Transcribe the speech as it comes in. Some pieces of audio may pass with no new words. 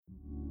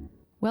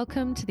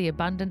Welcome to the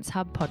Abundance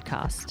Hub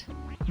podcast.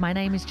 My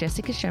name is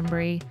Jessica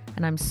Shembry,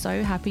 and I'm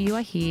so happy you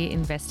are here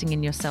investing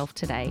in yourself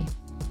today.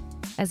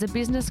 As a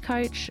business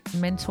coach,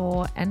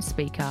 mentor, and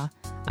speaker,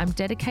 I'm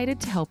dedicated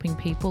to helping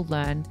people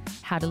learn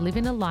how to live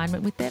in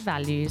alignment with their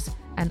values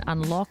and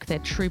unlock their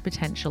true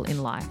potential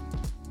in life.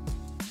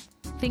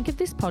 Think of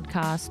this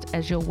podcast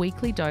as your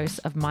weekly dose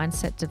of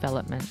mindset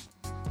development.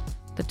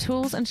 The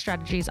tools and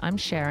strategies I'm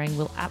sharing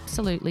will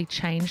absolutely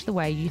change the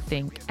way you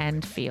think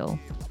and feel.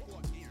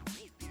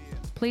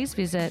 Please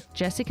visit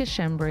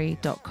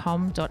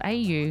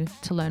jessicashembry.com.au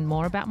to learn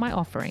more about my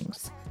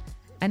offerings.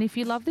 And if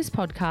you love this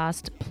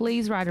podcast,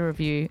 please write a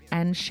review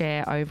and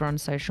share over on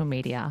social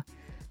media.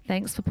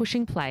 Thanks for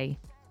pushing play.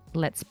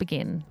 Let's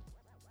begin.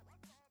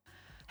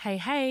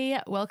 Hey,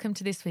 welcome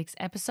to this week's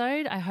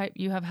episode. I hope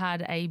you have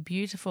had a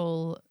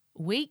beautiful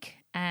week,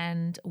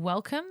 and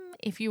welcome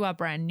if you are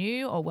brand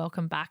new, or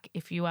welcome back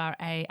if you are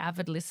an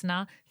avid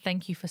listener.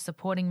 Thank you for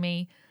supporting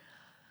me.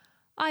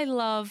 I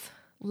love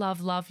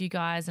you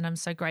guys, and I'm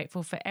so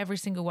grateful for every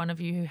single one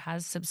of you who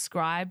has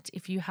subscribed.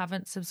 If you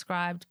haven't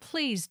subscribed,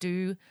 please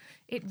do.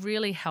 It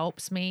really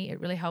helps me.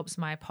 It really helps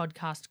my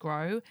podcast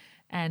grow,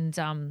 and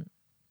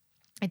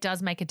it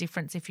does make a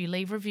difference if you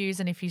leave reviews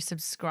and if you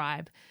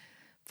subscribe.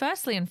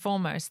 Firstly and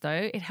foremost,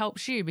 though, it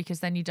helps you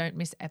because then you don't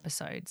miss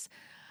episodes.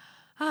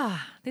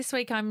 This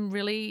week I'm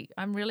really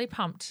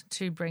pumped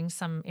to bring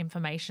some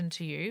information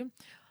to you.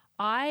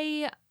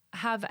 I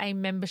have a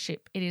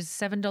membership. It is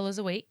 $7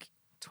 a week,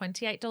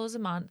 $28 a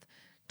month,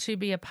 to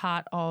be a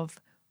part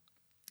of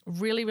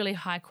really, really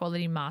high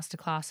quality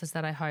masterclasses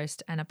that I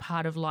host and a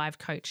part of live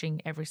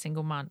coaching every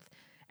single month.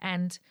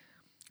 And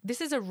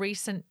this is a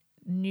recent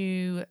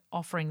new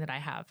offering that I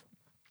have.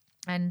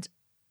 And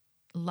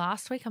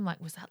last week, I'm like,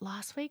 was that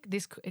last week?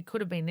 It could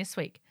have been this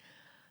week.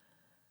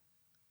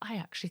 I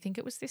actually think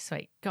it was this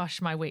week.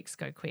 Gosh, my weeks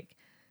go quick.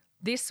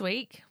 This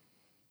week,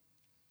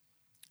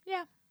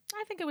 yeah,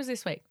 I think it was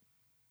this week.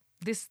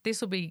 This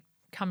will be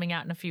coming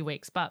out in a few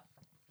weeks, but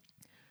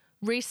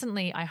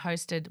recently I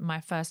hosted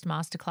my first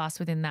masterclass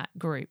within that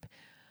group.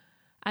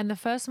 And the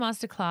first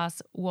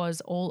masterclass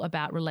was all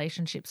about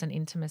relationships and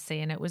intimacy.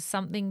 And it was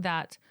something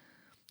that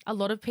a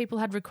lot of people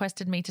had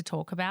requested me to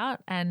talk about.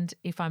 And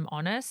if I'm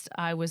honest,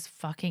 I was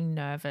fucking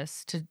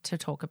nervous to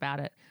talk about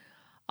it.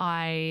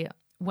 I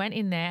went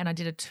in there and I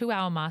did a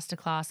 2-hour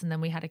masterclass, and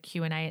then we had a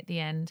Q&A at the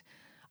end.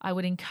 I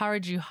would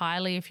encourage you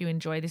highly, if you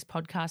enjoy this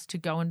podcast, to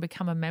go and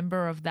become a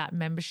member of that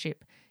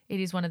membership. It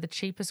is one of the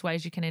cheapest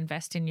ways you can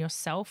invest in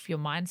yourself, your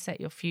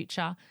mindset, your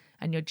future,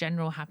 and your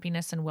general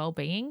happiness and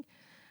well-being.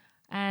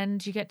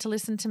 And you get to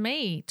listen to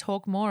me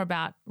talk more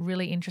about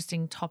really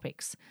interesting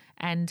topics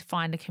and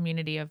find a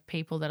community of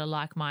people that are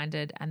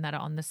like-minded and that are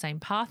on the same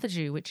path as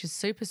you, which is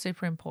super,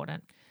 super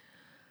important.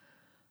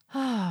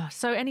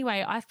 So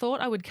anyway, I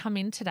thought I would come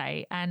in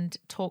today and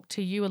talk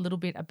to you a little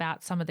bit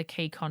about some of the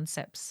key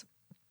concepts,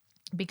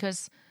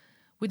 because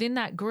within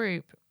that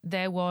group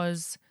there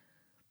was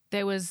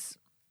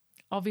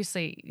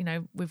obviously,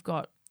 we've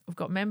got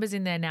members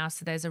in there now,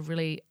 so there's a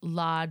really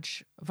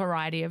large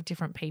variety of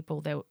different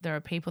people. There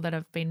are people that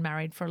have been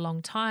married for a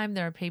long time.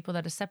 There are people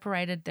that are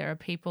separated. There are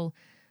people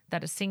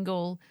that are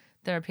single.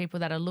 There are people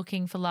that are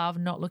looking for love,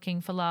 not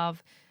looking for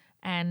love.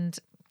 And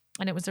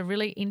it was a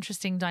really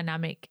interesting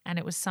dynamic, and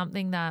it was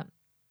something that,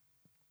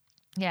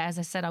 yeah, as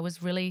I said, I was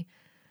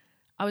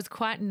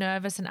quite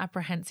nervous and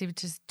apprehensive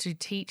to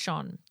teach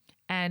on.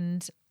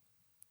 And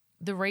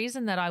the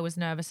reason that I was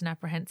nervous and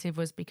apprehensive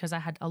was because I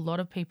had a lot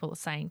of people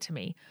saying to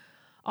me,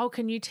 oh,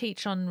 can you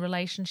teach on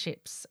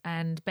relationships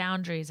and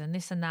boundaries and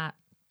this and that?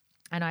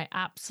 And I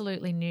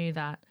absolutely knew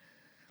that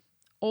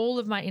all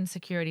of my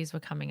insecurities were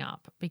coming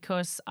up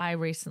because I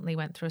recently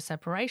went through a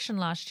separation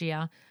last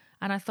year,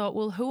 and I thought,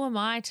 well, who am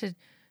I to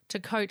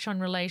coach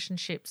on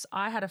relationships?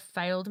 I had a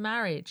failed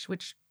marriage,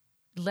 which,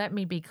 let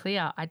me be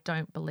clear, I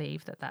don't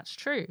believe that that's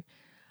true.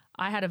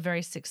 I had a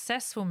very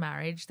successful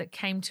marriage that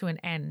came to an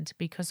end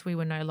because we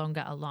were no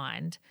longer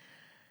aligned.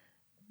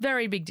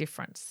 Very big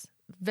difference.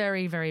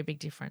 Very, very big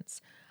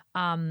difference.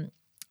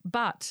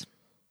 But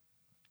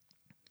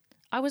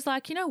I was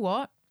like, you know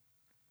what?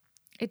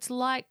 It's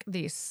like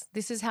this.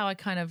 This is how I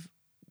kind of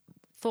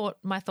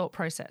my thought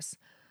process.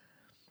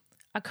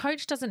 A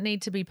coach doesn't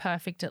need to be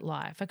perfect at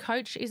life. A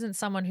coach isn't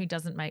someone who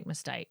doesn't make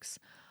mistakes.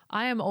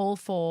 I am all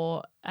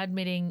for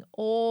admitting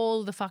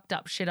all the fucked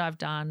up shit I've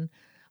done.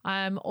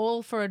 I am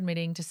all for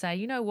admitting to say,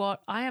 you know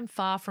what? I am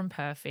far from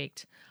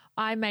perfect.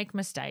 I make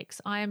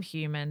mistakes. I am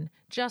human,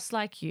 just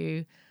like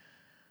you.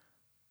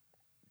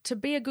 To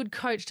be a good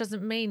coach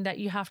doesn't mean that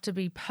you have to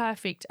be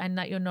perfect and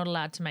that you're not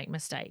allowed to make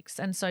mistakes.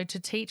 And so to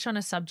teach on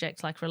a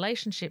subject like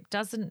relationships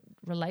doesn't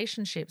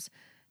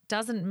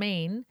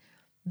mean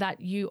that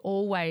you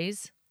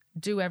always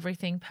do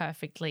everything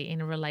perfectly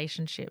in a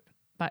relationship.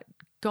 But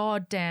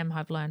goddamn,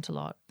 I've learned a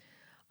lot.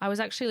 I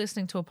was actually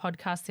listening to a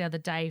podcast the other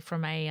day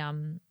from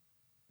a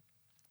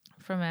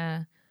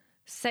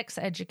sex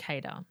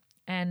educator,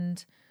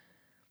 and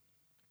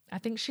I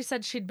think she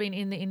said she'd been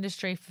in the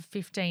industry for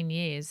 15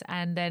 years,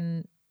 and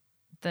then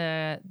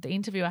the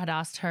interviewer had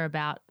asked her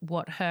about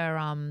what her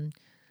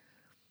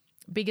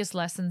biggest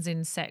lessons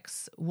in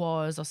sex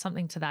was, or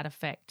something to that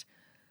effect.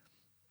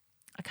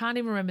 I can't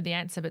even remember the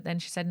answer, but then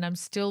she said, and I'm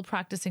still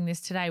practicing this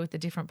today with the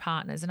different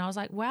partners. And I was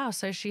like, wow,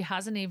 so she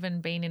hasn't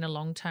even been in a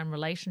long-term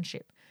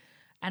relationship.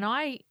 And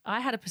I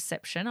had a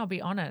perception, I'll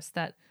be honest,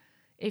 that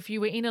if you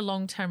were in a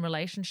long-term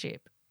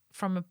relationship,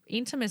 from an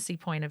intimacy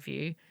point of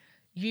view,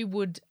 you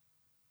would,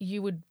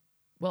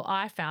 well,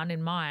 I found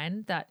in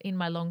mine that in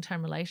my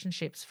long-term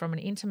relationships, from an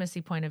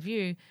intimacy point of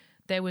view,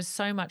 there was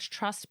so much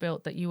trust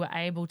built that you were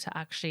able to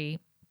actually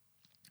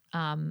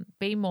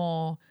be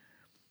more,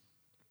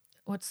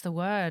 what's the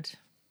word?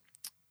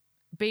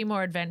 Be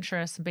more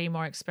adventurous, be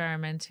more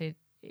experimentative,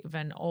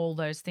 and all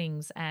those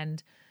things.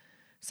 And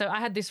so I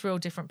had this real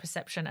different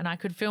perception, and I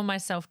could feel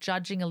myself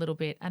judging a little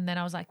bit. And then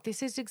I was like,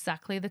 this is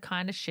exactly the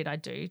kind of shit I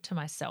do to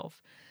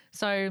myself.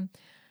 So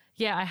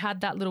yeah, I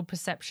had that little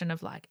perception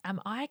of like,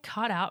 am I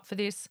cut out for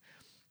this?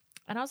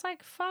 And I was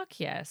like, fuck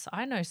yes,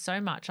 I know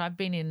so much. I've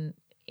been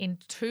in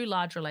 2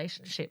 large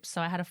relationships.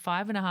 So I had a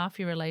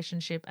 5.5-year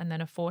relationship and then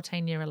a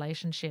 14-year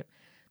relationship.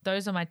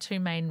 Those are my 2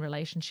 main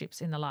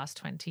relationships in the last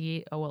 20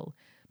 years.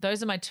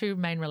 Those are my 2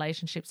 main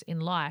relationships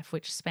in life,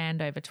 which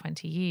spanned over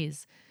 20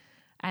 years.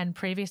 And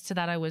previous to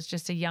that, I was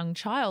just a young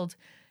child,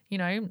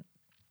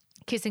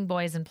 kissing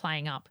boys and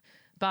playing up.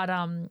 But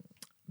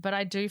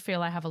I do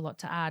feel I have a lot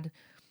to add.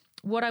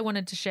 What I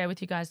wanted to share with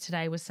you guys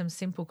today was some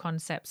simple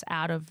concepts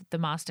out of the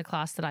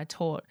masterclass that I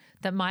taught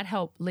that might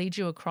help lead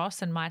you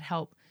across and might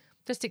help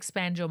just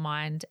expand your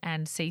mind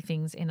and see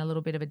things in a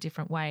little bit of a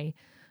different way.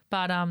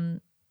 But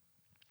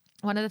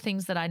one of the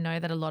things that I know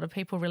that a lot of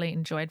people really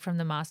enjoyed from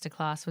the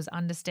masterclass was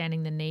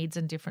understanding the needs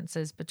and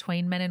differences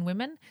between men and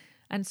women.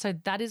 And so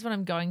that is what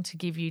I'm going to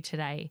give you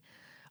today.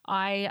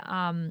 I,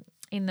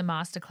 in the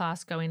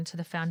masterclass, go into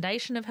the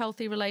foundation of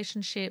healthy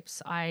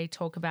relationships. I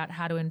talk about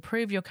how to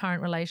improve your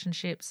current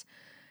relationships,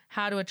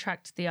 how to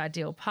attract the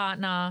ideal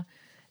partner,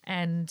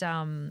 and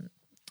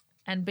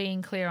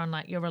being clear on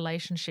like your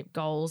relationship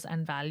goals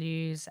and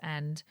values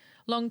and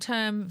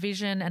long-term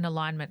vision and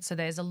alignment. So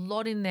there's a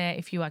lot in there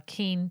if you are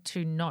keen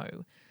to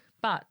know.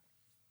 But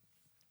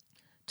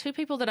 2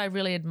 people that I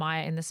really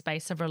admire in the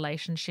space of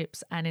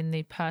relationships and in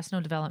the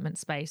personal development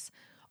space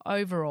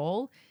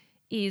overall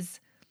is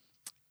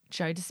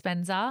Joe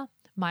Dispenza,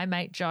 my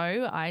mate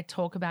Joe. I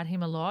talk about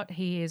him a lot.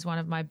 He is one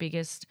of my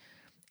biggest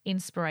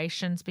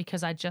inspirations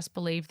because I just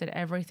believe that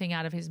everything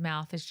out of his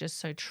mouth is just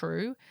so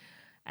true.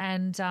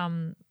 And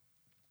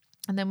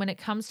then when it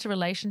comes to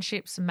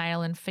relationships,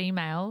 male and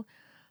female,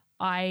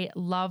 I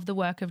love the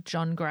work of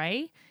John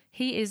Gray.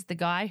 He is the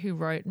guy who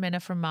wrote Men Are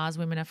From Mars,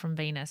 Women Are From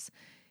Venus.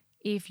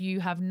 If you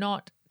have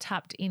not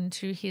tapped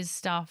into his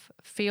stuff,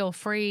 feel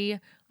free.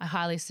 I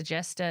highly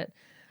suggest it.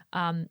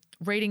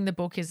 Reading the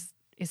book is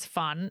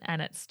fun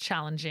and it's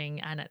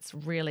challenging and it's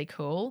really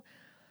cool.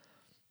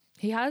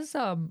 He has,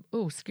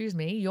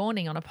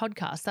 yawning on a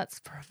podcast. That's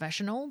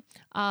professional.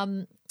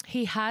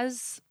 He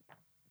has,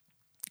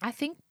 I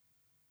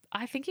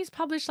think he's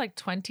published like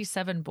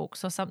 27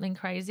 books or something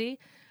crazy.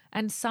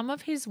 And some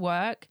of his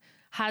work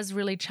has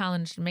really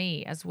challenged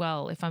me as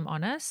well, if I'm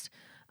honest.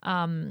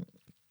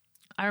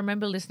 I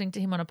remember listening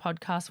to him on a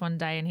podcast one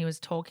day and he was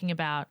talking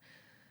about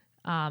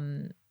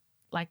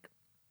like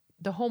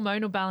the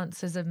hormonal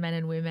balances of men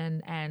and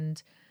women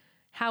and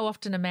how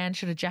often a man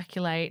should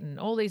ejaculate and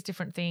all these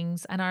different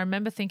things. And I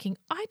remember thinking,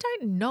 I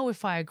don't know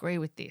if I agree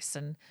with this.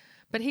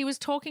 But he was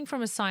talking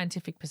from a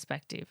scientific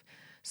perspective.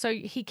 So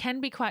he can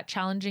be quite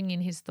challenging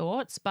in his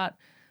thoughts. But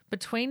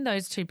between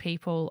those 2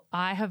 people,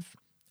 I have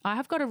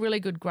got a really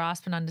good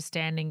grasp and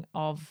understanding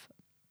of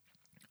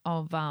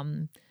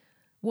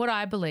what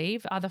I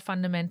believe are the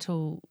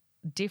fundamental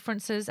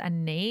differences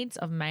and needs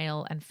of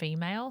male and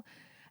female.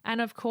 And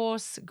of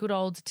course, good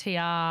old TR,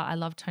 I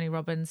love Tony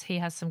Robbins. He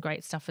has some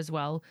great stuff as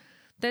well.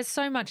 There's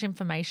so much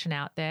information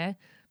out there,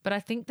 but I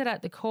think that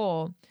at the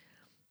core,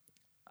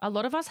 a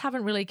lot of us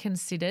haven't really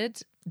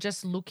considered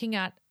just looking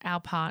at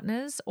our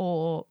partners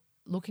or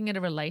looking at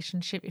a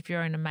relationship, if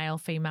you're in a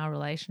male-female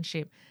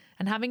relationship,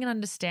 and having an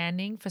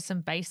understanding for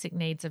some basic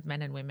needs of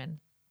men and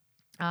women.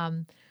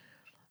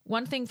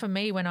 One thing for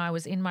me when I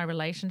was in my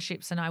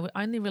relationships, and I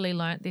only really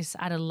learnt this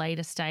at a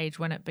later stage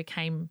when it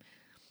became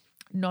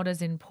not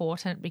as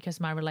important because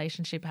my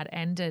relationship had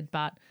ended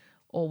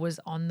or was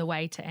on the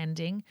way to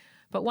ending.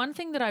 But one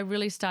thing that I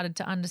really started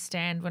to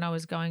understand when I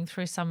was going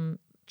through some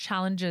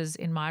challenges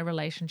in my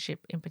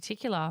relationship in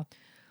particular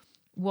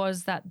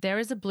was that there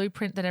is a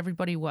blueprint that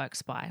everybody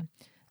works by.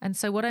 And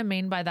so what I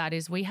mean by that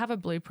is we have a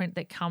blueprint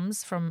that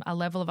comes from a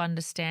level of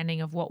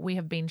understanding of what we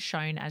have been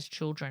shown as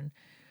children.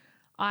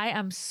 I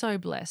am so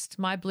blessed.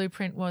 My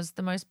blueprint was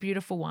the most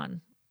beautiful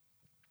one.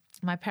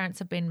 My parents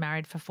have been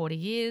married for 40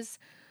 years.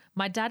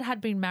 My dad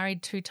had been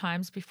married 2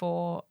 times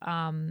before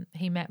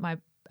he met my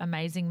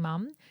amazing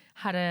mum,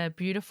 had a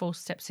beautiful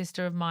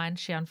stepsister of mine.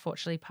 She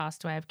unfortunately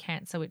passed away of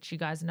cancer, which you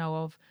guys know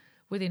of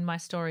within my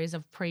stories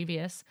of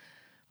previous.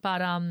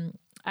 But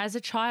as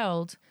a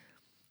child,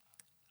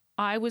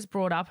 I was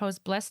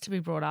blessed to be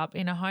brought up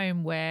in a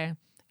home where,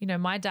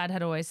 my dad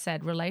had always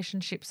said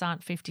relationships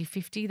aren't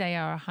 50-50, they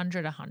are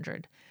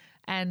 100-100.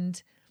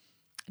 And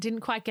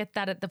didn't quite get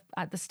that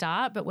at the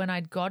start, but when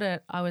I'd got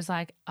it, I was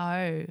like,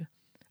 oh,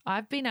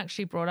 I've been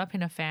actually brought up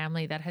in a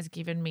family that has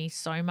given me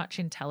so much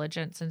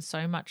intelligence and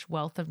so much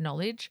wealth of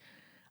knowledge.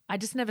 I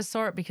just never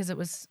saw it because it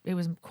was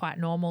quite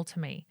normal to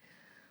me.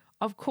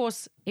 Of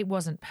course, it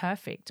wasn't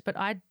perfect, but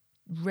I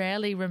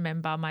rarely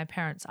remember my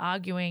parents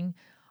arguing.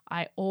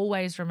 I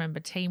always remember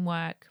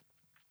teamwork.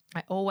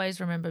 I always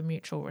remember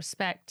mutual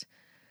respect.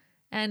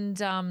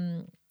 And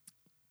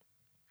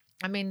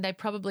I mean, they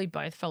probably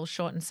both fell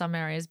short in some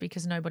areas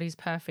because nobody's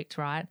perfect,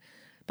 right?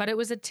 But it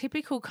was a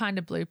typical kind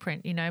of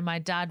blueprint. You know, my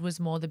dad was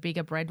more the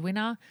bigger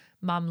breadwinner.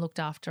 Mum looked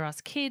after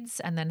us kids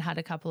and then had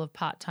a couple of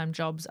part-time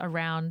jobs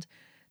around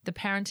the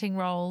parenting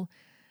role.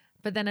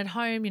 But then at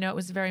home, you know, it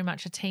was very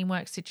much a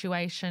teamwork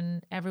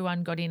situation.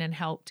 Everyone got in and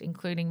helped,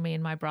 including me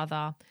and my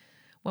brother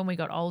when we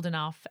got old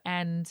enough.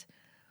 And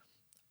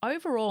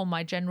overall,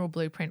 my general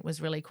blueprint was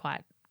really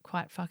quite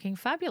fucking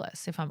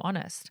fabulous, if I'm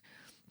honest.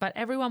 But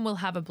everyone will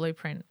have a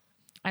blueprint.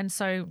 And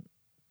so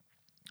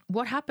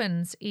what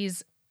happens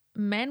is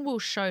men will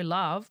show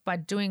love by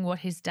doing what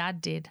his dad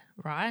did,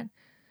 right?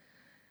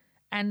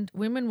 And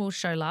women will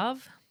show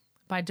love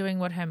by doing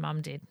what her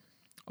mum did.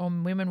 Or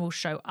women will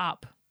show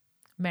up,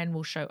 men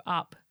will show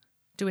up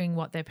doing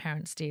what their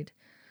parents did.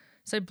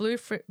 So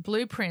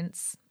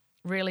blueprints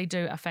really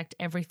do affect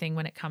everything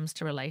when it comes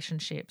to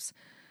relationships.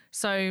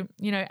 So,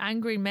 you know,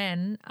 angry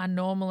men are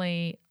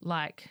normally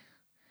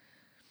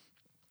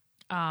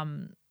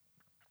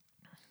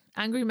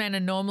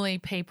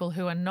people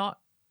who are not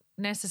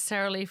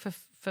necessarily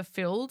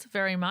fulfilled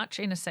very much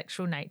in a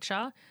sexual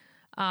nature,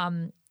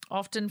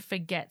 often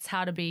forgets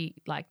how to be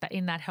like that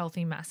in that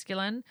healthy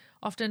masculine,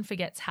 often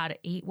forgets how to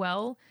eat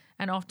well,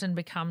 and often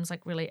becomes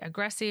like really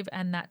aggressive,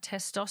 and that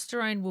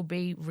testosterone will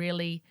be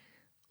really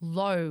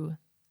low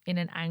in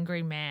an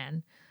angry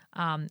man,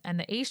 and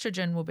the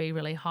estrogen will be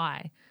really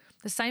high.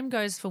 The same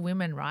goes for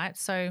women, right?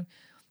 So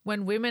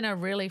when women are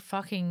really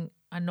fucking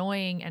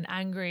annoying and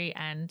angry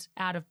and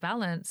out of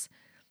balance,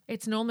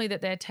 it's normally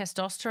that their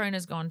testosterone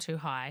has gone too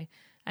high.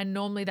 And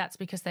normally that's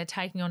because they're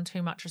taking on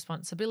too much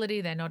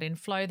responsibility. They're not in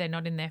flow. They're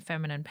not in their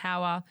feminine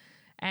power.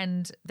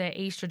 And their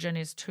estrogen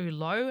is too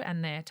low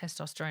and their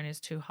testosterone is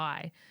too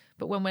high.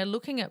 But when we're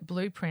looking at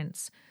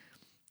blueprints,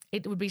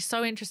 it would be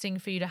so interesting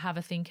for you to have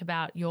a think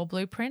about your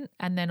blueprint,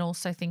 and then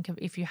also think of,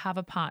 if you have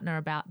a partner,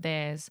 about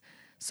theirs.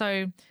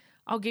 So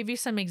I'll give you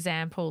some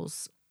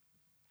examples.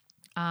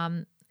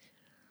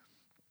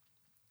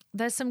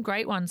 There's some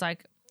great ones.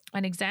 Like,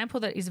 an example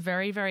that is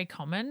very, very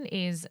common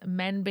is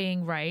men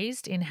being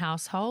raised in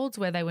households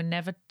where they were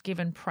never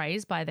given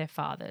praise by their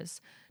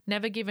fathers,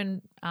 never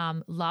given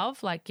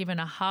love, like given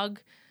a hug,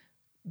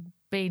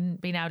 been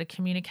able to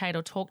communicate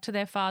or talk to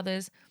their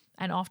fathers,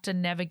 and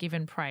often never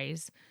given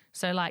praise.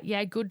 So like,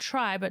 yeah, good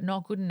try, but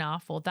not good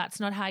enough, or that's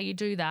not how you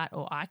do that,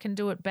 or I can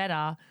do it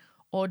better,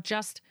 or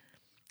just,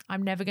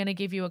 I'm never going to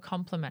give you a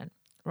compliment,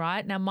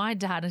 right? Now, my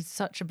dad is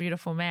such a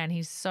beautiful man.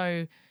 He's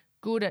so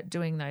good at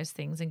doing those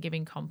things and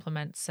giving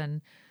compliments, and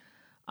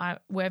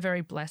we're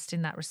very blessed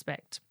in that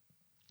respect.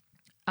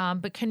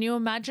 But can you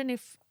imagine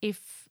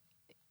if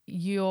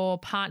your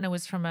partner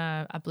was from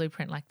a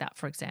blueprint like that,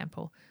 for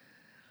example?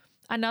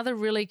 Another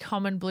really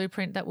common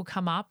blueprint that will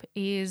come up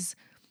is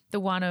the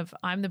one of,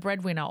 I'm the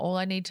breadwinner. All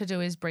I need to do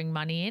is bring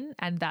money in,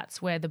 and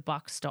that's where the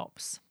buck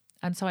stops.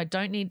 And so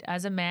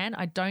as a man,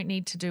 I don't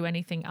need to do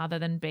anything other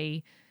than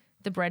be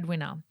the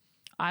breadwinner.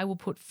 I will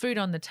put food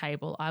on the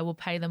table. I will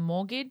pay the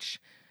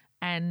mortgage,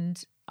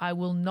 and I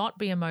will not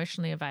be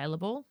emotionally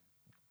available.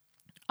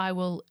 I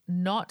will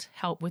not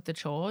help with the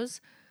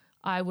chores.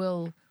 I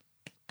will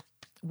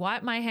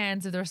wipe my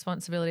hands of the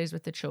responsibilities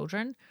with the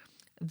children.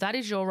 That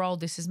is your role.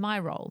 This is my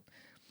role.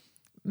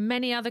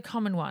 Many other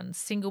common ones,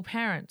 single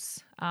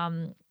parents.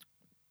 Often,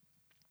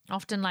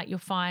 like, you'll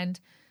find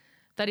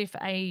that if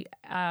a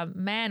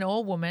man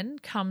or woman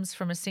comes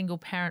from a single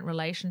parent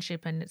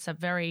relationship and it's a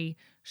very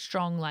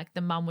strong, like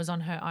the mum was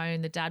on her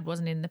own, the dad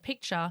wasn't in the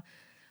picture,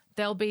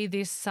 there'll be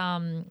this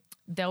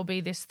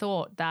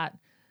thought that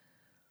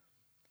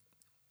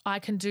I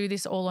can do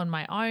this all on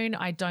my own.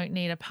 I don't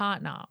need a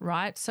partner,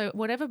 right? So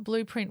whatever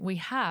blueprint we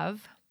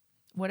have,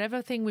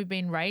 whatever thing we've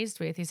been raised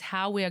with, is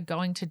how we are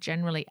going to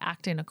generally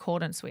act in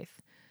accordance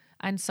with.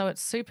 And so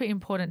it's super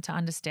important to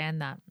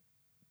understand that.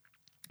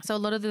 So a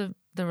lot of the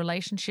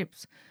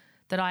relationships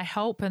that I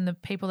help and the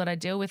people that I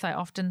deal with, I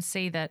often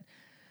see that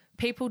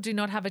people do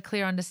not have a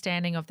clear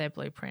understanding of their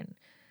blueprint.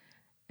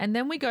 And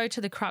then we go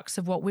to the crux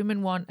of what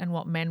women want and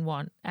what men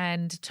want.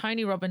 And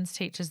Tony Robbins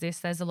teaches this.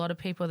 There's a lot of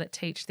people that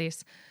teach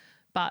this,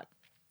 but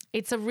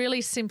it's a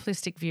really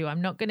simplistic view.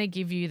 I'm not going to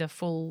give you the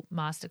full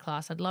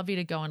masterclass. I'd love you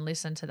to go and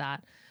listen to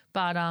that.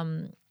 But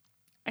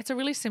it's a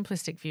really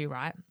simplistic view,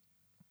 right?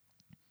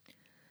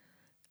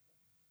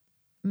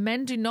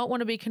 Men do not want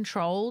to be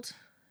controlled.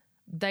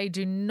 They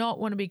do not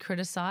want to be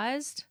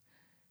criticized,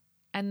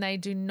 and they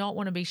do not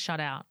want to be shut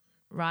out,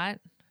 right?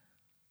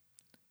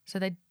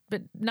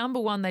 But number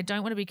one, they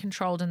don't want to be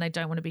controlled and they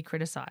don't want to be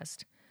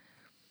criticized.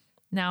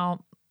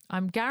 Now,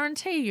 I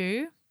guarantee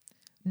you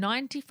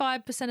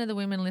 95% of the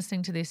women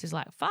listening to this is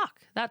like,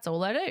 fuck, that's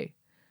all I do.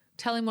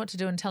 Tell him what to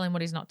do and tell him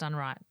what he's not done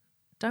right.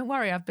 Don't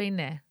worry, I've been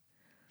there.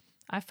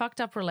 I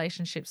fucked up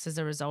relationships as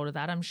a result of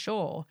that, I'm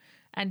sure,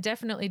 and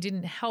definitely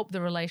didn't help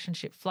the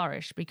relationship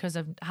flourish because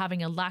of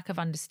having a lack of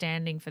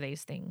understanding for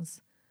these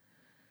things.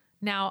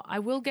 Now, I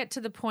will get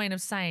to the point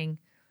of saying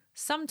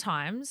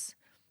sometimes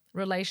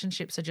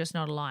relationships are just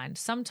not aligned.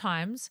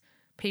 Sometimes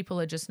people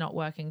are just not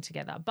working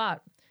together.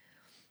 But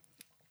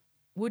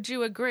would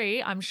you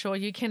agree? I'm sure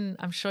you can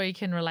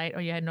relate,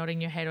 or you're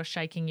nodding your head or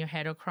shaking your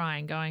head or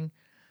crying, going,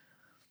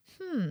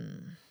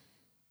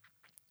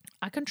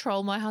 I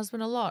control my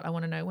husband a lot. I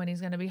want to know when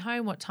he's going to be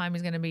home, what time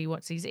he's going to be,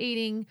 what he's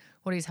eating,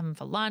 what he's having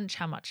for lunch,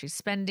 how much he's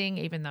spending,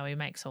 even though he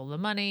makes all the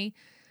money.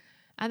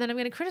 And then I'm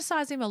going to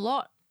criticize him a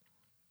lot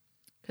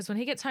because when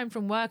he gets home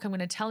from work, I'm going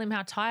to tell him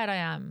how tired I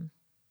am.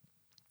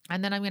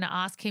 And then I'm going to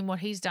ask him what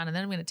he's done. And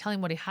then I'm going to tell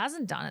him what he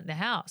hasn't done at the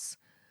house.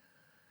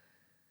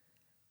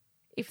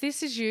 If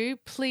this is you,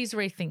 please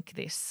rethink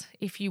this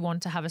if you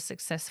want to have a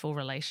successful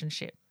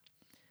relationship.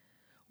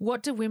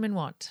 What do women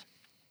want?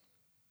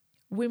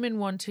 Women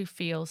want to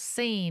feel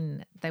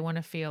seen. They want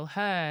to feel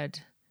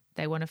heard.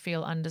 They want to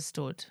feel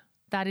understood.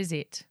 That is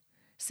it.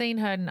 Seen,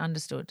 heard, and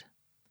understood.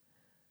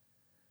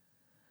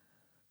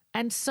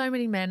 And so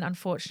many men,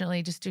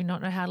 unfortunately, just do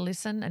not know how to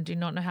listen and do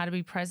not know how to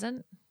be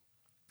present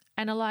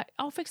and are like,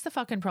 I'll fix the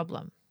fucking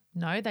problem.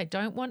 No, they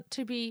don't want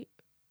to be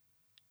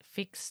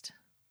fixed.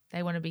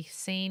 They want to be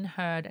seen,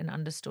 heard, and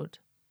understood.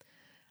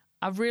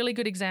 A really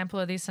good example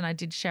of this, and I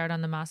did share it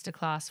on the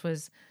masterclass,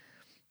 was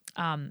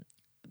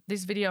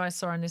this video I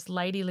saw, and this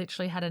lady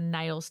literally had a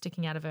nail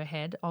sticking out of her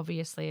head.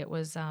 Obviously, it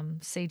was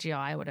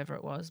CGI or whatever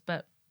it was,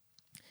 but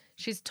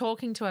she's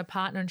talking to her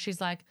partner and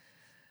she's like,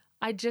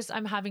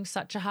 I'm having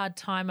such a hard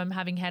time. I'm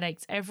having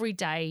headaches every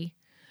day.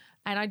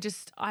 And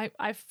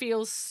I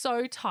feel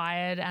so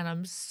tired and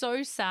I'm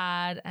so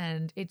sad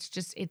and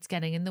it's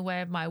getting in the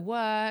way of my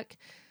work.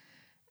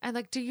 And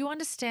like, do you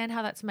understand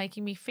how that's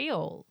making me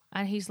feel?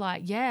 And he's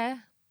like, yeah,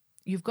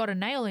 you've got a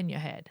nail in your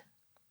head.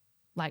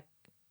 Like,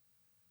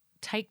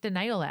 take the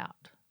nail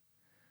out.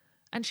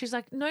 And she's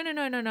like, no.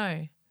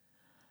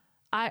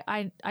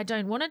 I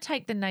don't want to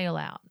take the nail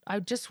out. I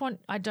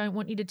don't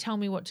want you to tell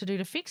me what to do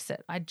to fix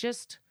it.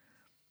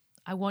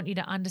 I want you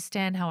to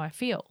understand how I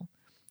feel.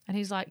 And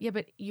he's like, yeah,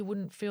 but you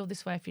wouldn't feel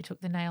this way if you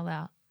took the nail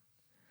out.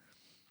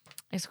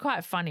 It's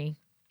quite funny.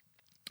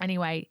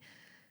 Anyway,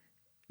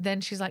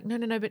 then she's like,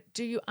 no, but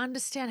do you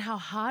understand how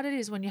hard it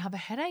is when you have a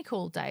headache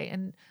all day?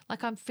 And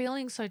like, I'm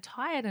feeling so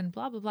tired and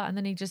blah, blah, blah. And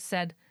then he just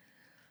said,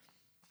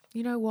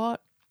 you know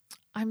what?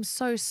 I'm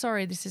so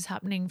sorry this is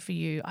happening for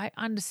you. I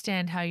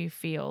understand how you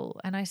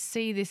feel. And I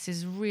see this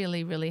is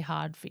really, really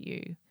hard for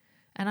you.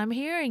 And I'm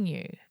hearing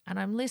you and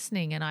I'm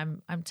listening and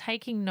I'm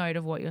taking note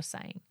of what you're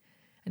saying.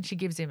 And she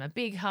gives him a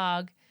big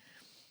hug.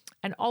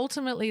 And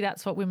ultimately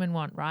that's what women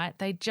want, right?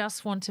 They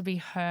just want to be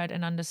heard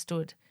and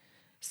understood.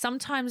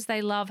 Sometimes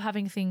they love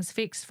having things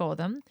fixed for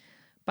them,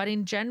 but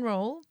in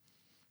general,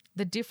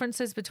 the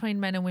differences between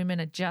men and women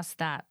are just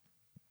that,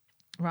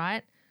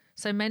 right?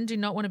 So men do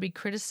not want to be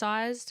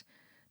criticized,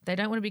 they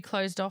don't want to be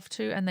closed off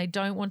to, and they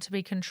don't want to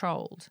be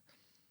controlled.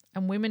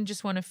 And women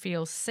just want to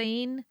feel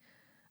seen,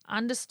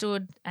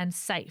 understood, and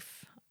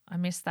safe. I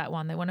missed that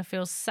one. They want to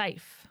feel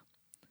safe.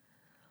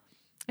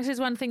 This is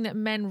one thing that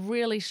men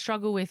really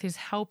struggle with, is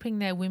helping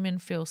their women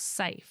feel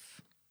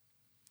safe.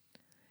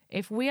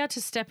 If we are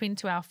to step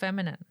into our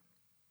feminine,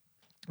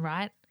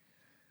 right,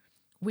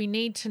 we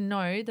need to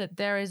know that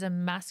there is a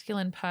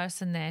masculine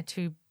person there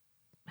to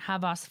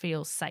have us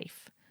feel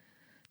safe.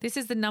 This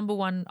is the number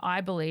one,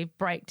 I believe,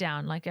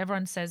 breakdown. Like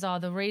everyone says,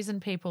 the reason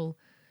people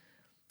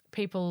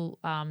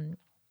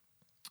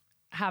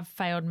have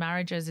failed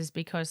marriages is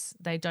because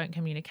they don't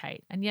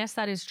communicate. And yes,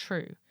 that is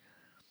true.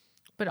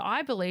 But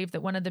I believe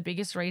that one of the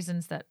biggest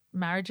reasons that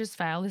marriages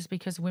fail is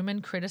because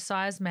women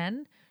criticize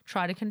men,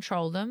 try to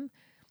control them,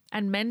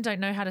 and men don't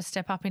know how to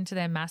step up into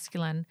their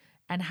masculine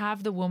and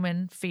have the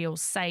woman feel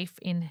safe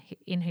in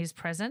his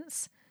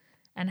presence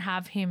and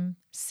have him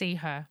see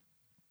her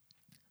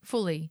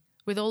fully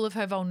with all of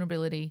her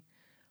vulnerability,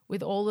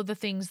 with all of the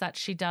things that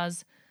she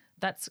does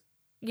that's,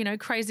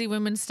 crazy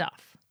women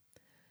stuff,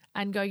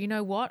 and go, you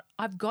know what?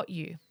 I've got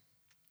you.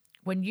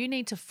 When you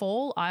need to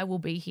fall, I will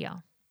be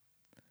here.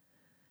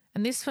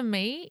 And this for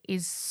me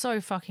is so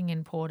fucking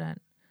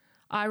important.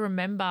 I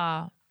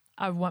remember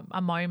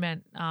a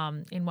moment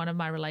in one of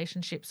my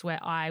relationships where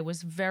I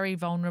was very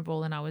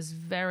vulnerable and I was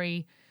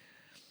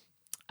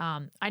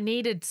I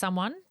needed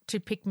someone to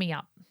pick me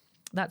up.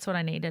 That's what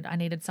I needed. I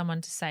needed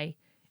someone to say,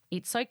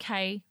 it's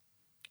okay,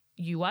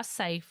 you are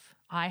safe,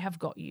 I have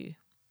got you.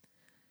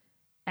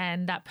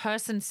 And that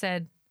person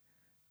said,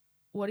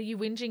 what are you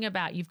whinging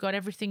about? You've got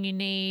everything you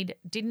need,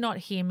 did not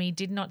hear me,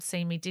 did not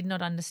see me, did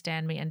not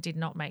understand me, and did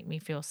not make me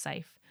feel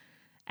safe.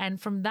 And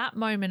from that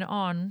moment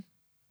on,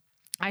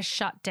 I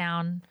shut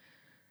down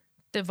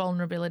the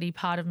vulnerability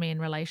part of me in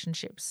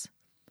relationships.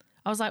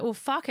 I was like, well,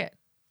 fuck it.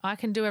 I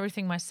can do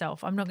everything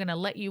myself. I'm not going to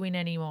let you in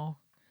anymore.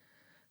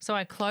 So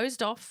I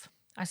closed off.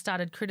 I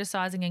started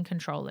criticizing and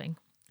controlling.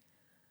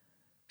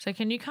 So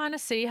can you kind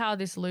of see how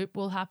this loop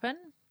will happen?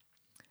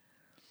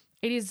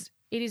 it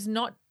is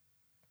not,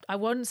 I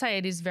wouldn't say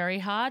it is very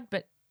hard,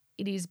 but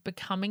it is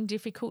becoming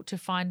difficult to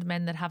find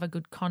men that have a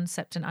good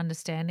concept and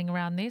understanding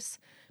around this,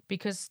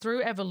 because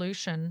through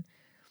evolution,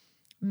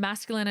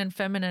 masculine and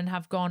feminine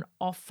have gone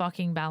off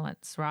fucking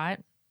balance, right?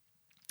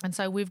 And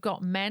so we've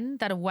got men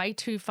that are way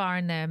too far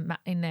in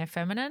their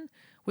feminine.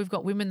 We've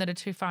got women that are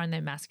too far in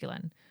their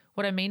masculine.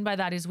 What I mean by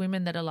that is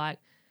women that are like,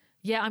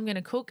 yeah, I'm going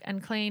to cook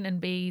and clean and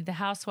be the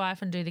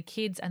housewife and do the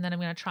kids, and then I'm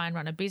going to try and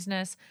run a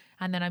business,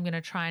 and then I'm going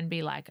to try and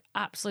be like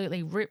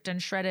absolutely ripped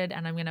and shredded,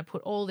 and I'm going to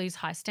put all these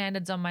high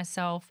standards on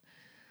myself.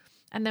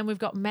 And then we've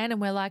got men and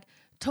we're like,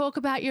 talk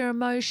about your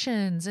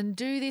emotions and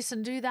do this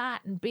and do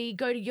that and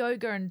go to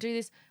yoga and do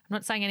this. I'm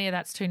not saying any of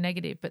that's too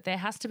negative, but there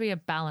has to be a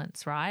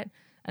balance, right?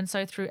 And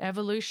so through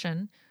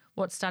evolution,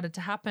 what started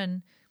to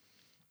happen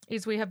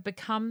is we have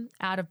become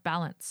out of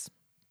balance.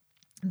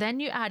 Then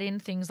you add in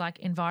things like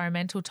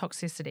environmental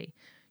toxicity.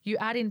 You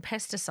add in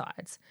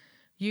pesticides.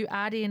 You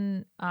add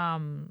in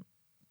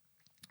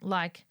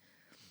like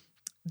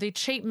the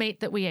cheap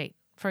meat that we eat,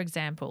 for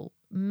example.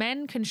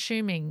 Men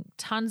consuming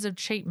tons of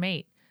cheap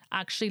meat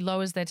actually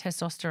lowers their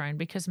testosterone,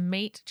 because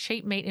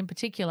cheap meat in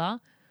particular,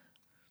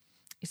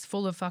 is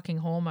full of fucking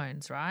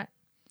hormones, right?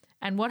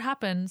 And what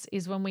happens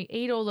is when we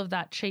eat all of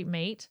that cheap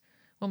meat,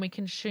 when we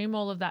consume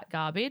all of that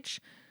garbage,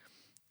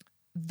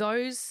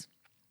 those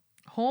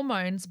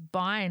hormones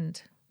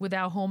bind with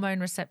our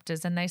hormone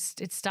receptors, and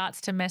it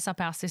starts to mess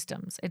up our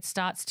systems. It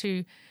starts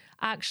to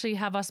actually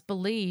have us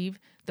believe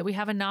that we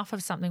have enough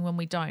of something when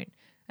we don't.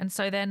 And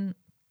so then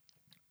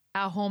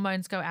our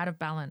hormones go out of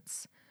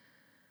balance.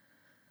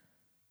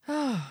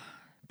 Oh,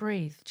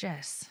 breathe,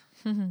 Jess.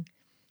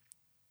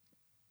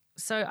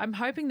 So I'm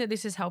hoping that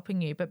this is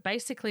helping you. But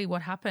basically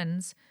what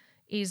happens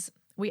is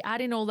we add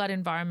in all that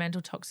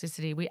environmental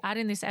toxicity. We add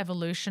in this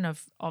evolution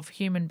of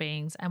human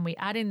beings, and we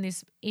add in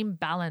this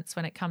imbalance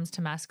when it comes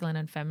to masculine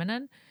and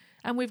feminine.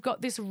 And we've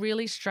got this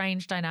really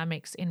strange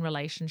dynamics in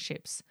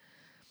relationships.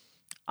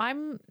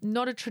 I'm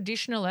not a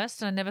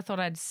traditionalist, and I never thought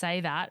I'd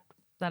say that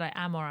I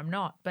am or I'm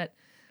not. But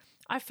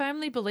I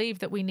firmly believe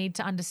that we need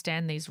to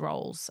understand these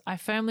roles. I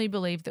firmly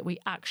believe that we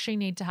actually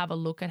need to have a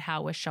look at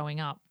how we're showing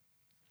up.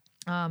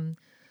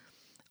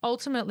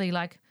 Ultimately,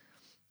 like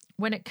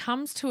when it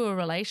comes to a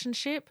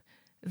relationship,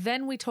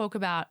 then we talk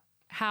about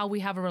how we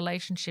have a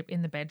relationship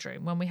in the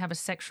bedroom, when we have a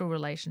sexual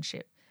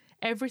relationship.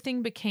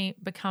 Everything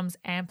becomes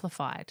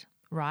amplified,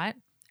 right?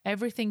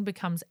 Everything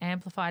becomes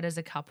amplified as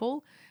a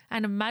couple.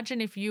 And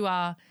imagine if you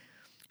are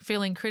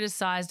feeling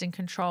criticized and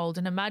controlled,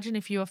 and imagine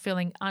if you are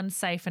feeling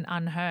unsafe and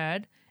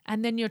unheard,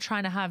 and then you're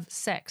trying to have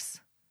sex.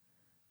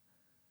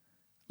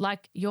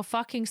 Like you're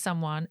fucking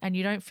someone and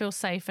you don't feel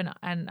safe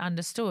and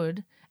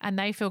understood, and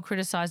they feel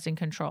criticized and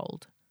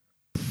controlled.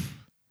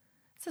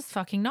 It's a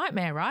fucking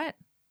nightmare, right?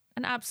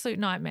 An absolute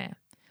nightmare.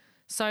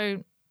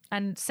 So,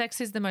 and sex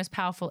is the most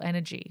powerful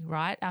energy,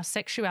 right? Our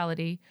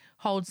sexuality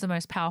holds the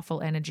most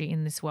powerful energy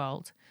in this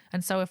world.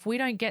 And so if we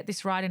don't get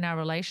this right in our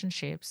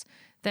relationships,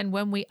 then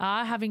when we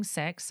are having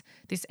sex,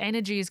 this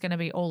energy is going to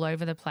be all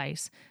over the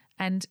place.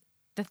 And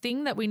the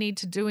thing that we need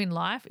to do in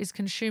life is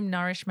consume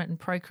nourishment and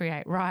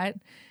procreate, right?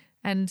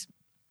 And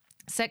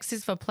sex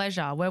is for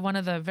pleasure. We're one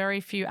of the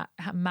very few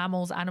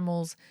mammals,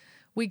 animals,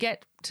 we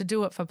get to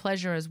do it for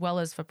pleasure as well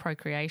as for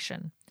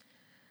procreation.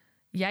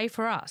 Yay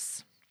for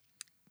us.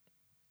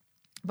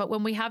 But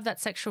when we have that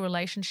sexual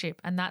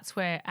relationship, and that's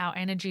where our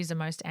energies are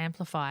most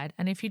amplified.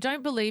 And if you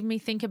don't believe me,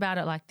 think about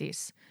it like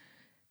this.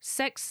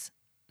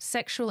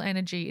 Sexual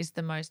energy is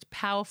the most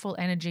powerful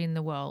energy in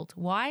the world.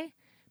 Why?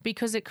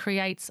 Because it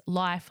creates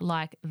life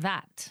like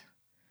that.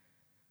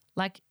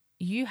 Like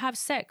you have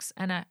sex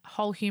and a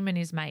whole human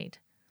is made.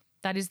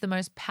 That is the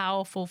most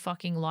powerful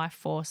fucking life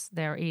force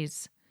there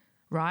is,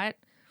 right?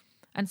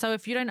 And so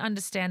if you don't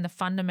understand the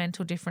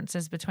fundamental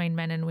differences between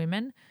men and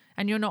women,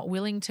 and you're not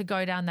willing to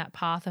go down that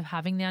path of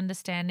having the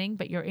understanding,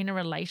 but you're in a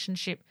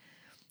relationship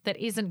that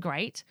isn't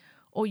great,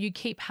 or you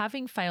keep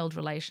having failed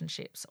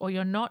relationships, or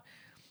you're not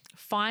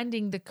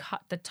finding the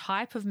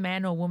type of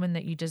man or woman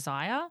that you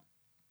desire,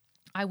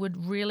 I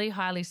would really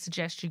highly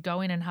suggest you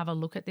go in and have a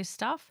look at this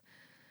stuff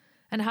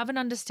and have an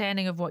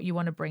understanding of what you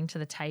want to bring to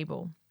the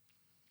table.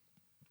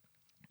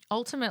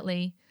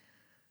 Ultimately,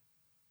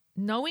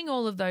 knowing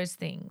all of those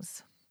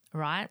things,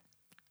 right?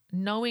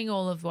 Knowing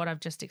all of what I've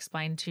just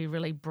explained to you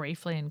really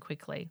briefly and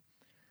quickly.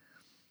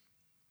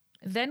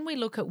 Then we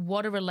look at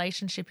what a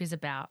relationship is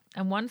about.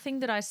 And one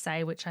thing that I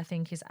say, which I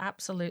think is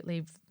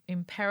absolutely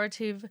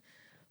imperative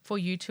for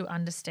you to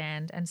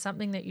understand, and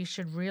something that you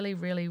should really,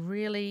 really,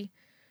 really,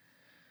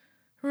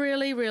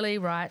 really, really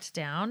write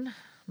down.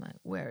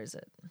 Where is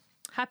it?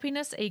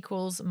 Happiness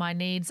equals my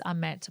needs are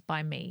met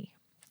by me.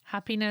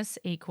 Happiness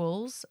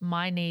equals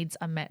my needs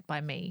are met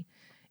by me.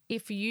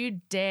 If you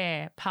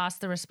dare pass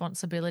the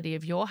responsibility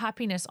of your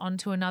happiness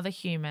onto another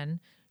human,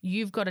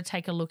 you've got to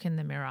take a look in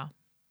the mirror.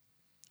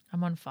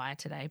 I'm on fire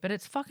today, but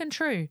it's fucking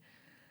true.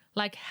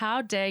 Like,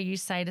 how dare you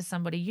say to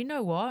somebody, you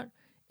know what?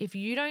 If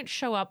you don't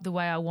show up the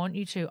way I want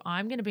you to,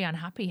 I'm going to be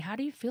unhappy. How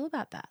do you feel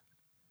about that?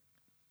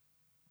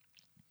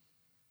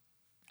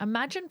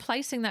 Imagine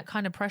placing that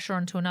kind of pressure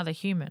onto another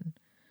human.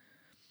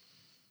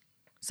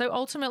 So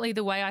ultimately,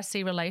 the way I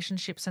see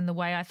relationships and the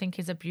way I think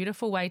is a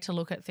beautiful way to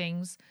look at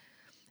things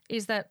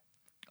is that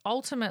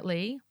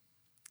ultimately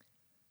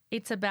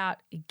it's about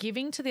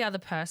giving to the other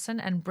person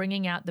and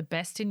bringing out the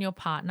best in your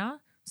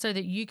partner so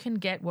that you can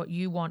get what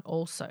you want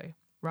also,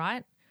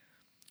 right?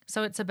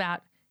 So it's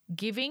about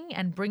giving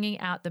and bringing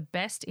out the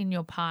best in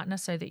your partner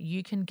so that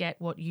you can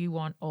get what you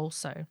want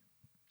also,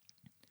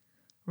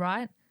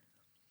 right?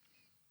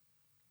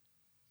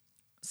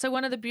 So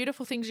one of the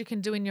beautiful things you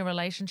can do in your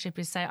relationship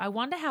is say, I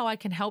wonder how I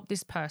can help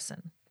this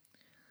person.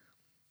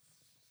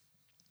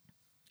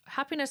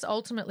 Happiness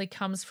ultimately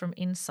comes from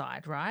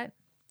inside, right?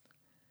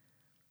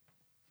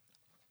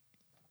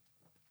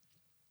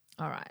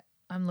 All right,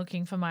 I'm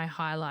looking for my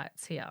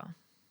highlights here.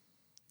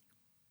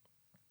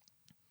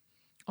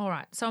 All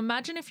right, so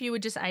imagine if you were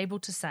just able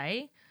to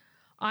say,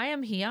 I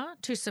am here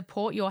to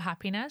support your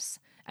happiness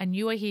and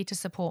you are here to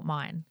support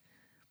mine.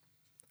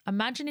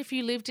 Imagine if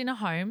you lived in a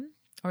home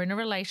or in a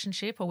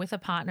relationship or with a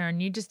partner and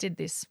you just did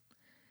this.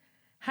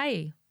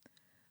 Hey,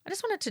 I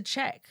just wanted to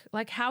check,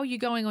 like, how are you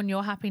going on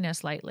your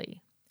happiness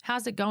lately?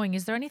 How's it going?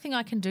 Is there anything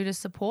I can do to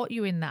support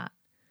you in that?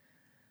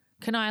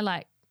 Can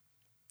I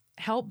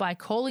help by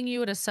calling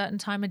you at a certain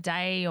time of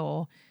day,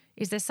 or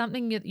is there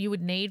something that you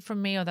would need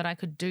from me or that I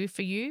could do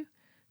for you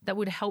that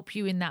would help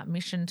you in that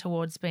mission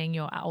towards being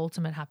your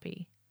ultimate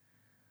happy?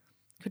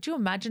 Could you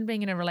imagine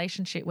being in a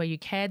relationship where you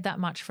cared that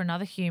much for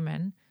another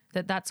human,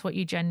 that that's what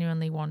you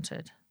genuinely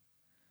wanted?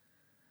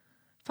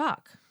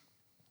 Fuck.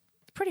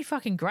 It's pretty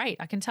fucking great,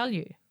 I can tell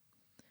you.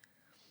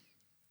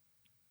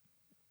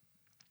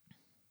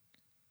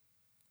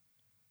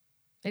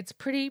 It's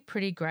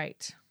pretty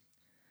great.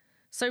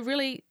 So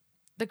really,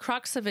 the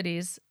crux of it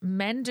is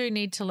men do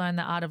need to learn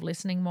the art of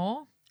listening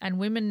more and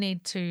women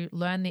need to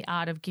learn the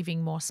art of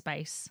giving more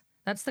space.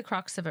 That's the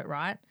crux of it,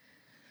 right?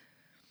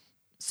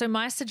 So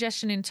my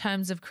suggestion in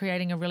terms of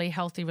creating a really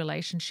healthy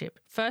relationship,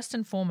 first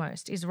and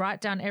foremost, is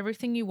write down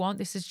everything you want.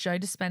 This is Joe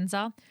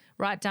Dispenza.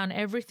 Write down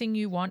everything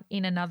you want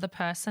in another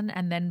person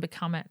and then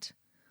become it.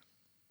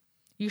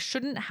 You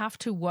shouldn't have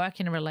to work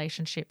in a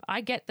relationship.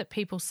 I get that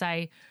people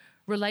say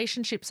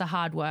relationships are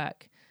hard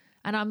work.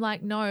 And I'm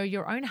like, no,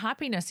 your own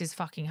happiness is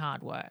fucking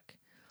hard work.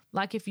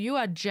 Like if you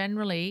are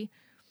generally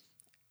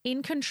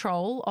in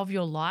control of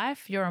your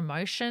life, your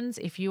emotions,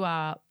 if you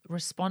are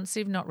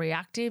responsive, not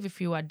reactive,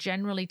 if you are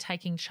generally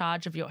taking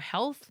charge of your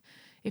health,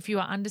 if you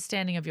are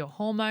understanding of your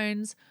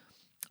hormones,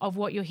 of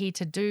what you're here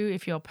to do,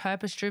 if you're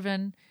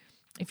purpose-driven,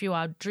 if you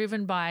are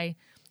driven by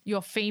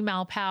your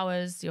female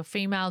powers, your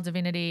female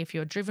divinity, if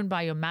you're driven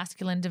by your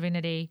masculine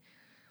divinity,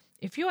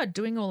 if you are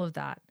doing all of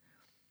that,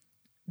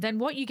 then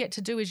what you get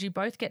to do is you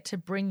both get to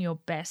bring your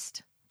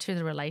best to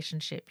the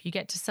relationship. You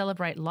get to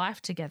celebrate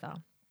life together.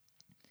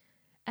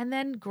 And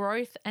then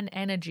growth and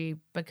energy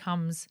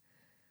becomes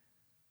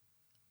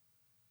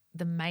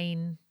the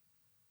main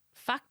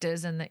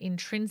factors and the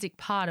intrinsic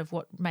part of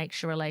what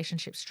makes your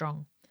relationship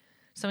strong.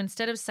 So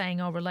instead of saying,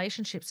 oh,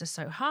 relationships are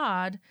so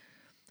hard,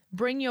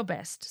 bring your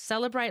best,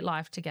 celebrate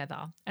life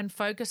together and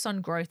focus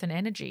on growth and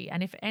energy.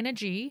 And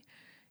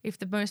if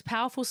the most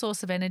powerful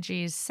source of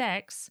energy is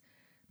sex,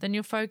 then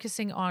you're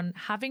focusing on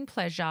having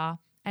pleasure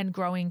and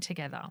growing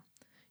together.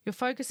 You're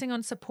focusing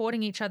on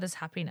supporting each other's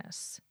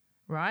happiness,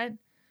 right?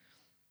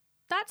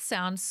 That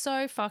sounds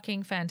so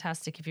fucking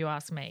fantastic if you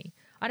ask me.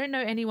 I don't know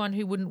anyone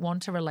who wouldn't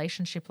want a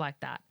relationship like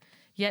that.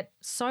 Yet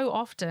so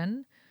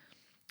often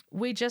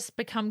we just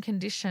become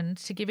conditioned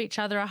to give each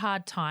other a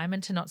hard time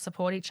and to not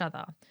support each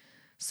other.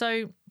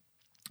 So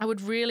I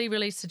would really,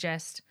 really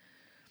suggest,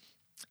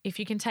 if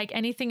you can take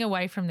anything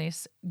away from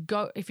this,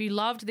 go. If you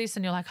loved this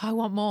and you're like, I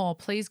want more,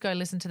 please go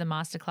listen to the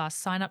masterclass,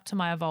 sign up to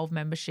my Evolve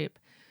membership.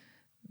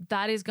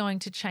 That is going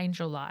to change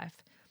your life.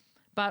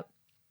 But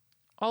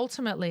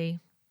ultimately,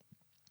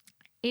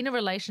 in a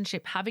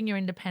relationship, having your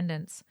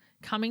independence,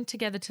 coming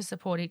together to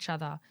support each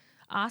other,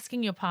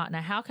 asking your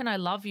partner, how can I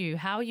love you?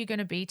 How are you going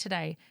to be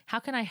today? How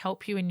can I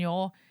help you in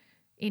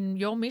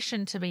your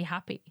mission to be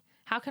happy?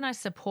 How can I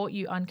support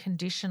you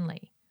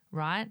unconditionally,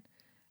 right?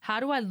 How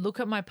do I look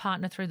at my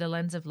partner through the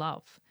lens of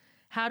love?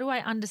 How do I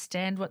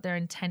understand what their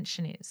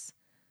intention is?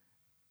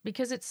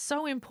 Because it's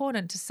so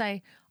important to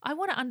say, I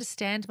want to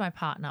understand my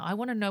partner. I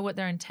want to know what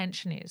their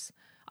intention is.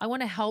 I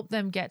want to help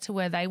them get to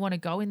where they want to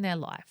go in their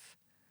life.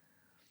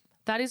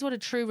 That is what a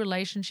true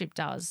relationship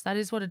does. That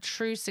is what a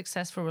true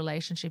successful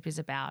relationship is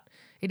about.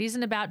 It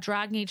isn't about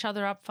dragging each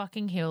other up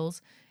fucking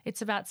hills.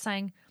 It's about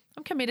saying,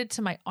 I'm committed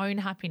to my own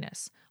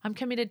happiness. I'm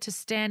committed to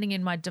standing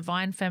in my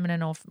divine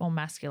feminine or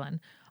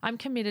masculine. I'm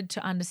committed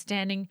to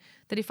understanding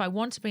that if I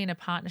want to be in a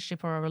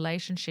partnership or a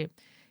relationship,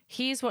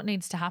 here's what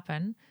needs to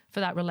happen for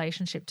that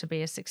relationship to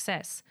be a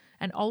success.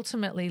 And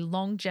ultimately,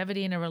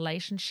 longevity in a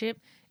relationship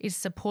is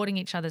supporting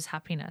each other's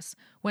happiness.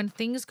 When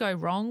things go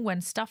wrong,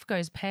 when stuff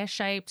goes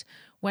pear-shaped,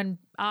 when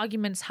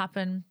arguments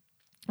happen,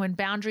 when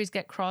boundaries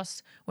get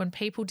crossed, when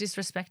people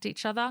disrespect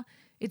each other,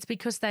 it's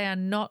because they are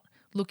not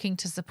looking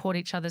to support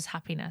each other's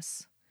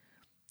happiness.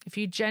 If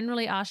you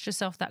generally ask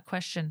yourself that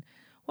question,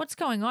 what's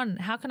going on?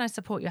 How can I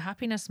support your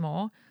happiness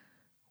more?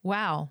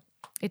 Wow,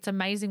 it's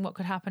amazing what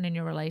could happen in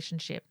your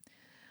relationship.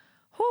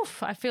 Whew,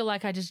 I feel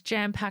like I just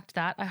jam-packed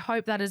that. I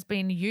hope that has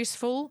been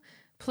useful.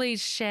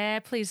 Please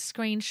share, please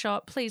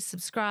screenshot, please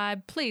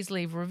subscribe, please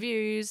leave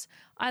reviews.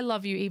 I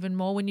love you even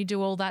more when you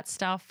do all that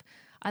stuff.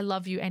 I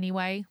love you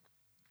anyway.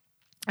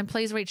 And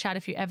please reach out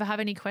if you ever have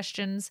any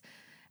questions,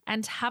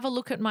 and have a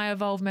look at my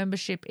Evolve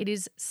membership. It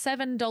is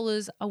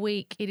 $7 a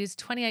week. It is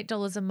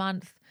 $28 a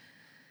month,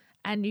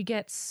 and you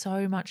get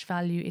so much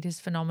value. It is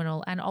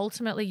phenomenal. And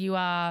ultimately you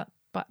are,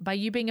 by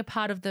you being a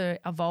part of the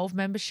Evolve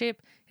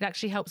membership, it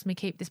actually helps me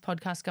keep this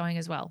podcast going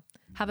as well.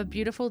 Have a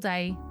beautiful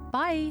day.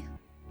 Bye.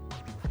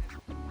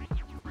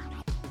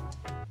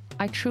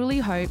 I truly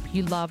hope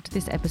you loved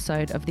this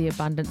episode of the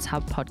Abundance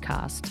Hub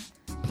podcast.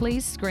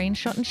 Please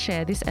screenshot and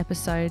share this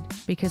episode,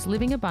 because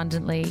living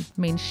abundantly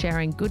means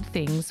sharing good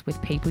things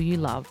with people you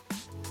love.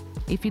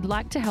 If you'd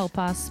like to help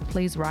us,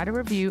 please write a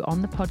review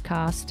on the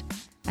podcast,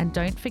 and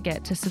don't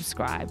forget to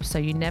subscribe so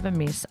you never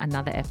miss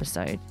another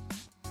episode.